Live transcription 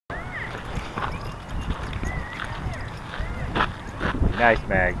nice,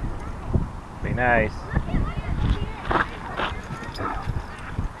 Mag. Be nice.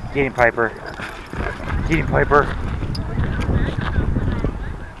 Get him, Piper. Get him, Piper.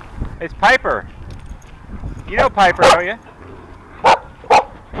 It's Piper. You know Piper, don't you?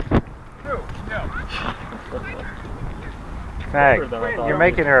 Mag, you're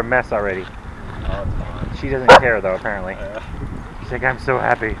making her a mess already. Oh, it's fine. She doesn't care though, apparently. She's like, I'm so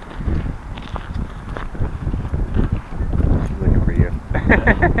happy. She's looking for you.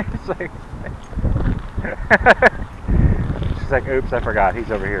 It's like, she's like, oops, I forgot.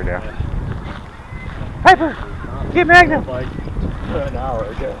 He's over here now. Piper, get Magnum. Like an hour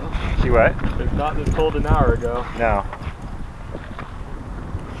ago. She what? It's not this cold an hour ago. No.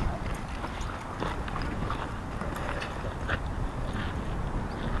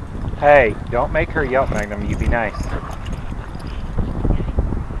 Hey, don't make her yelp, Magnum. You be nice.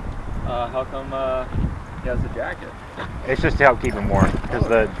 How come he has a jacket? It's just to help keep him warm, because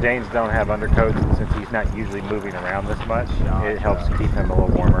the Danes don't have undercoats, and since he's not usually moving around this much, it helps keep him a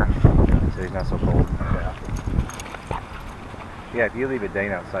little warmer, so he's not so cold. Yeah. Yeah, if you leave a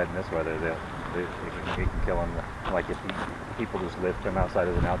Dane outside in this weather, it can kill him. Like if people just lift him outside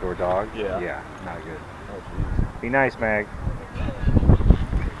as an outdoor dog. Yeah, not good. Oh, jeez. Be nice, Mag.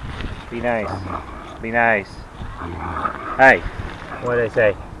 Be nice. Be nice. Hey, what did I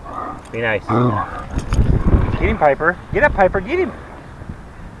say? Be nice. Get him, Piper. Get up, Piper. Get him.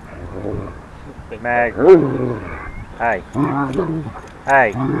 Mag. Hey.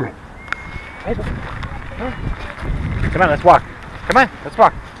 Hey. Come on, let's walk. Come on, let's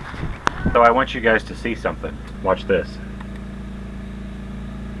walk. So I want you guys to see something. Watch this.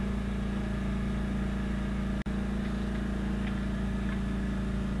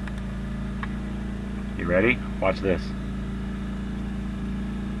 You ready? Watch this.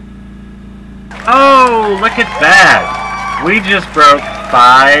 Oh, look at that! We just broke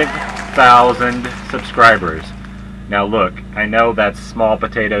 5,000 subscribers. Now look, I know that's small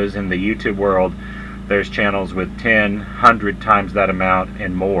potatoes in the YouTube world. There's channels with 10, 100 times that amount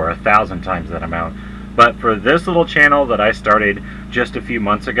and more, 1,000 times that amount. But for this little channel that I started just a few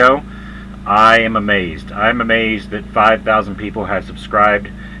months ago, I am amazed. I'm amazed that 5,000 people have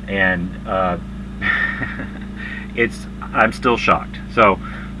subscribed, and I'm still shocked. So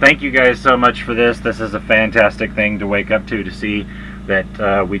thank you guys so much for this. This is a fantastic thing to wake up to see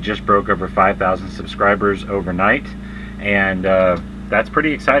that we just broke over 5,000 subscribers overnight, and that's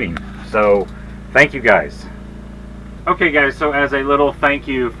pretty exciting. So thank you guys. Okay guys, so as a little thank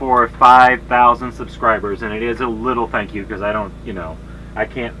you for 5,000 subscribers, and it is a little thank you because I don't, I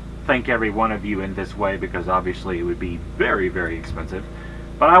can't thank every one of you in this way because obviously it would be very, very expensive.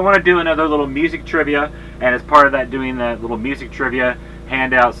 But I want to do another little music trivia, and as part of that, doing that little music trivia,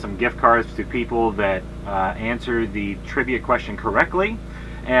 hand out some gift cards to people that answer the trivia question correctly,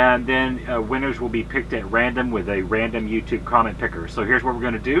 and then winners will be picked at random with a random YouTube comment picker. So here's what we're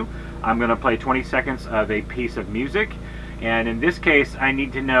going to do. I'm going to play 20 seconds of a piece of music, and in this case I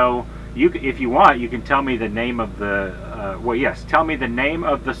need to know, if you want, you can tell me the name of the, well yes, tell me the name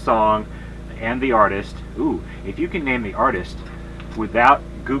of the song and the artist. Ooh, if you can name the artist without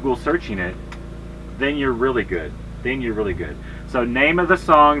Google searching it, then you're really good. Then you're really good. So name of the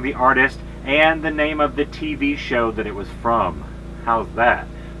song, the artist, and the name of the TV show that it was from. How's that?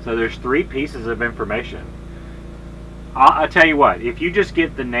 So there's 3 pieces of information. I'll tell you what, if you just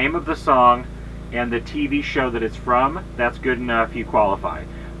get the name of the song and the TV show that it's from, that's good enough, you qualify.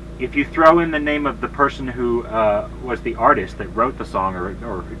 If you throw in the name of the person who was the artist that wrote the song or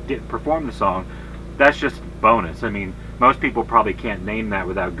who did perform the song, that's just bonus. I mean, most people probably can't name that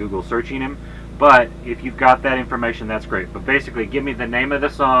without Google searching him, but if you've got that information, that's great. But basically, give me the name of the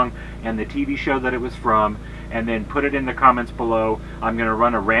song and the TV show that it was from, and then put it in the comments below. I'm going to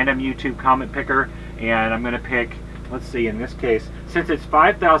run a random YouTube comment picker, and I'm going to pick, let's see, in this case, since it's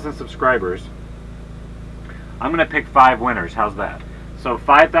 5,000 subscribers, I'm going to pick 5 winners. How's that? So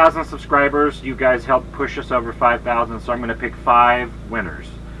 5,000 subscribers, you guys helped push us over 5,000, so I'm going to pick 5 winners.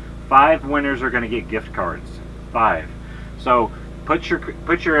 5 winners are going to get gift cards. 5. So put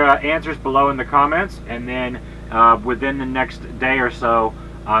your answers below in the comments, and then within the next day or so,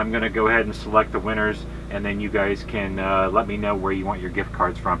 I'm going to go ahead and select the winners, and then you guys can let me know where you want your gift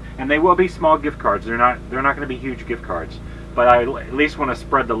cards from. And they will be small gift cards. They're not going to be huge gift cards. But I at least want to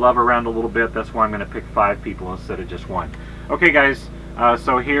spread the love around a little bit. That's why I'm going to pick 5 people instead of just 1. Okay, guys.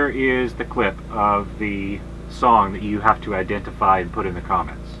 So here is the clip of the song that you have to identify and put in the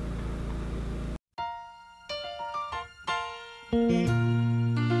comments.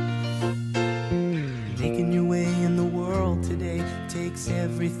 Making your way in the world today takes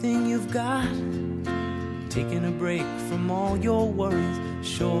everything you've got. Taking a break from all your worries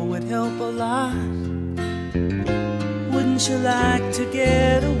sure would help a lot. Wouldn't you like to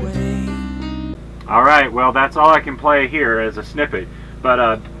get away? Alright, well that's all I can play here as a snippet.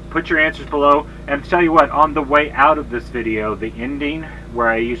 But put your answers below. And to tell you what, on the way out of this video, the ending, where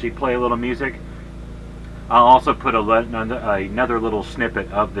I usually play a little music, I'll also put another little snippet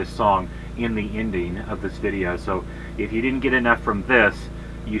of this song in the ending of this video. So if you didn't get enough from this,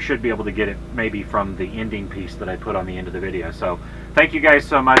 you should be able to get it maybe from the ending piece that I put on the end of the video. So thank you guys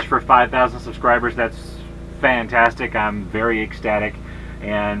so much for 5,000 subscribers. That's fantastic. I'm very ecstatic.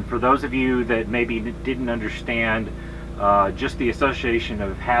 And for those of you that maybe didn't understand just the association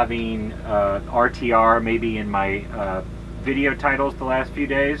of having RTR maybe in my video titles the last few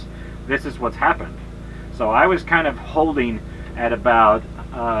days, this is what's happened. So I was kind of holding at about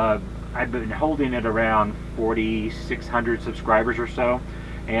I've been holding at around 4,600 subscribers or so.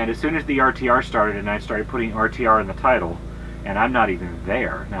 And as soon as the RTR started and I started putting RTR in the title, and I'm not even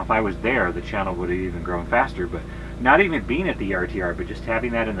there. Now if I was there, the channel would have even grown faster, but not even being at the RTR, but just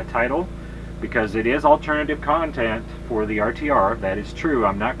having that in the title, because it is alternative content for the RTR. That is true.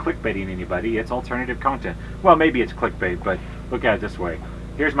 I'm not clickbaiting anybody. It's alternative content. Well, maybe it's clickbait, but look at it this way.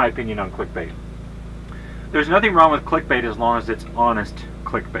 Here's my opinion on clickbait. There's nothing wrong with clickbait as long as it's honest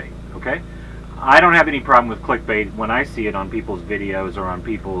clickbait, okay? I don't have any problem with clickbait when I see it on people's videos or on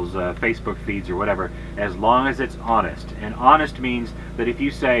people's Facebook feeds or whatever, as long as it's honest. And honest means that if you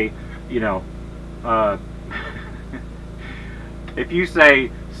say, you know, if you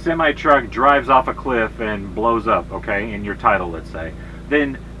say semi-truck drives off a cliff and blows up, okay, in your title, let's say,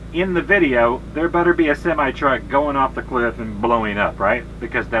 then in the video there better be a semi-truck going off the cliff and blowing up, right?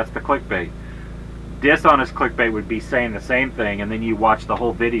 Because that's the clickbait. Dishonest clickbait would be saying the same thing, and then you watch the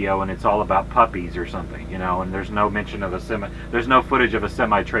whole video and it's all about puppies or something, you know, and there's no mention of there's no footage of a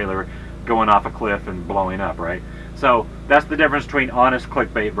semi-trailer going off a cliff and blowing up, right? So that's the difference between honest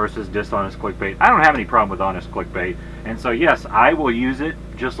clickbait versus dishonest clickbait. I don't have any problem with honest clickbait, and so yes, I will use it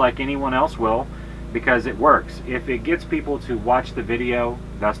just like anyone else will, because it works. If it gets people to watch the video,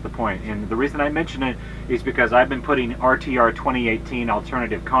 that's the point. And the reason I mention it is because I've been putting RTR 2018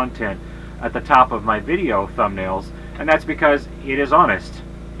 alternative content at the top of my video thumbnails, and that's because it is honest.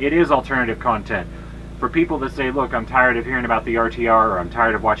 It is alternative content. For people that say, look, I'm tired of hearing about the RTR, or I'm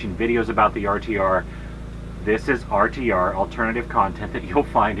tired of watching videos about the RTR, this is RTR, alternative content, that you'll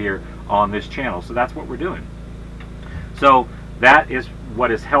find here on this channel. So that's what we're doing. So that is what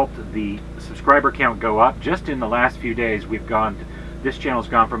has helped the subscriber count go up. Just in the last few days, this channel's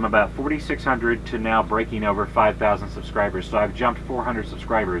gone from about 4,600 to now breaking over 5,000 subscribers. So I've jumped 400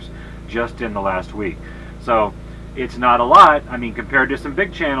 subscribers just in the last week. So it's not a lot. I mean, compared to some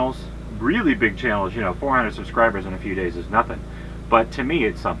big channels, really big channels, you know, 400 subscribers in a few days is nothing. But to me,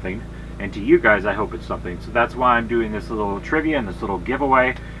 it's something. And to you guys, I hope it's something. So that's why I'm doing this little trivia and this little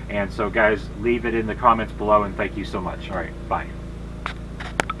giveaway. And so guys, leave it in the comments below, and thank you so much. All right, bye.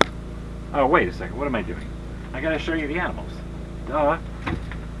 Oh, wait a second. What am I doing? I gotta show you the animals. Duh.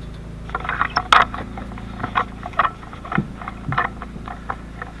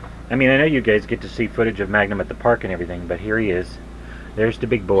 I mean, I know you guys get to see footage of Magnum at the park and everything, but here he is. There's the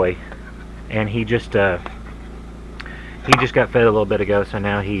big boy, and he just got fed a little bit ago, so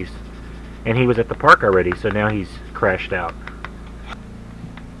now he was at the park already, so now he's crashed out.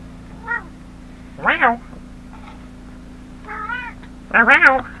 Wow.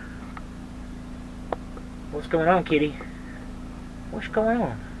 Wow. What's going on, kitty? What's going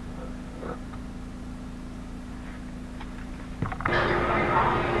on?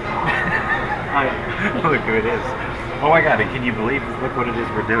 Look who it is. Oh my god, can you believe, look what it is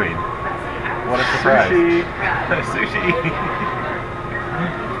we're doing. What a surprise. Sushi. Sushi.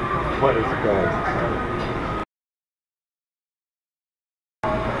 What a surprise.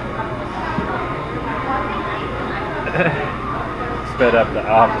 Sped up,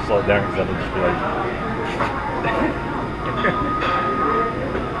 I'll have to slow it down because that'll just be like...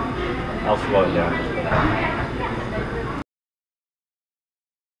 I'll slow it down.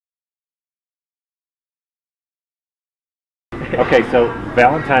 Okay, so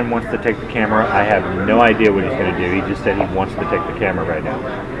Valentine wants to take the camera. I have no idea what he's going to do. He just said he wants to take the camera right now.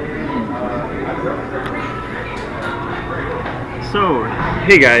 So,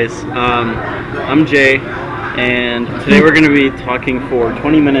 hey guys, I'm Jay, and today we're going to be talking for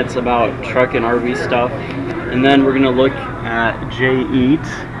 20 minutes about truck and RV stuff, and then we're going to look at Jay eat,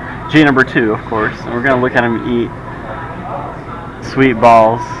 Jay number 2 of course, and we're going to look at him eat sweet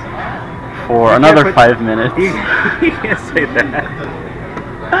balls for another 5 minutes. You can't say that.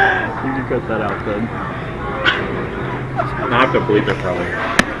 You can cut that out then. I'll have to bleep it probably.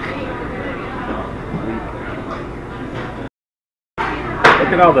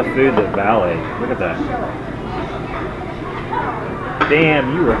 Look at all the food that Val ate. Look at that.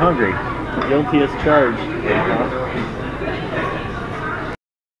 Damn, you were hungry. Guilty as charged.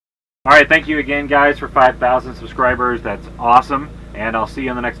 Alright, thank you again, guys, for 5,000 subscribers. That's awesome. And I'll see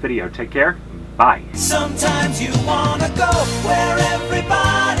you in the next video. Take care. Bye. Sometimes you wanna go where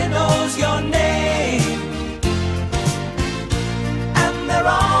everybody knows your name, and they're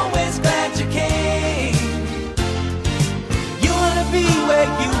always glad you came. You wanna be where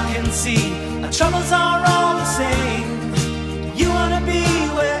you can see our troubles are